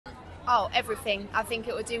Oh, everything. I think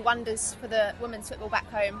it would do wonders for the women's football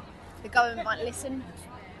back home. The government might listen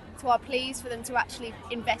to our pleas for them to actually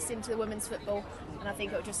invest into the women's football, and I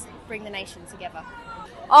think it will just bring the nation together.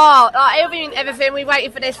 Oh, like everything. We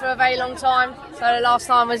waited for this for a very long time. So the last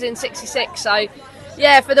time was in '66. So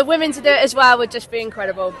yeah, for the women to do it as well would just be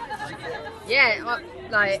incredible. Yeah,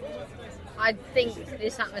 I think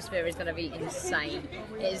this atmosphere is going to be insane.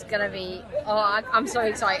 It's going to be, I'm so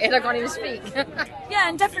excited, I can't even speak. Yeah,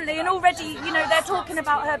 and definitely, and already, you know, they're talking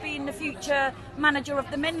about her being the future manager of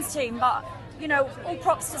the men's team, but, you know, all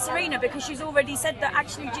props to Sarina, because she's already said that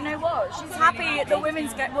actually, do you know what, she's happy that the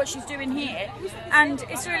women's get what she's doing here, and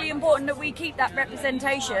it's really important that we keep that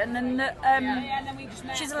representation and that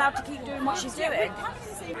she's allowed to keep doing what she's doing.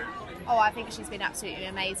 Oh, I think she's been absolutely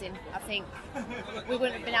amazing. I think we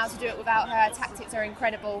wouldn't have been able to do it without her. Her tactics are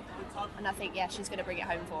incredible, and I think, yeah, she's going to bring it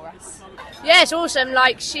home for us. Yeah, it's awesome.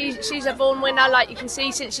 Like she's a born winner, like you can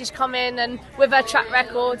see since she's come in and with her track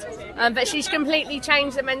record. But she's completely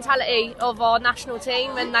changed the mentality of our national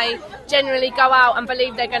team, and they generally go out and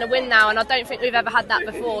believe they're going to win now. And I don't think we've ever had that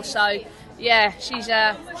before. So, yeah, she's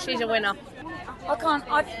a winner. I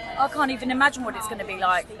can't even imagine what it's going to be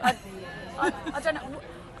like. I don't know.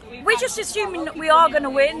 We're just assuming that we are going to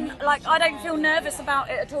win. Like, I don't feel nervous about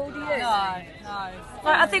it at all, do you? No. Like,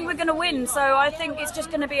 I think we're going to win, so I think it's just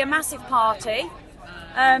going to be a massive party.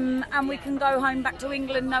 And we can go home back to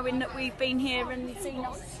England knowing that we've been here and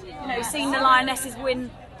seen the Lionesses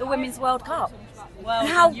win the Women's World Cup.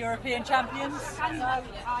 Well, European champions.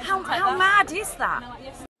 How mad is that?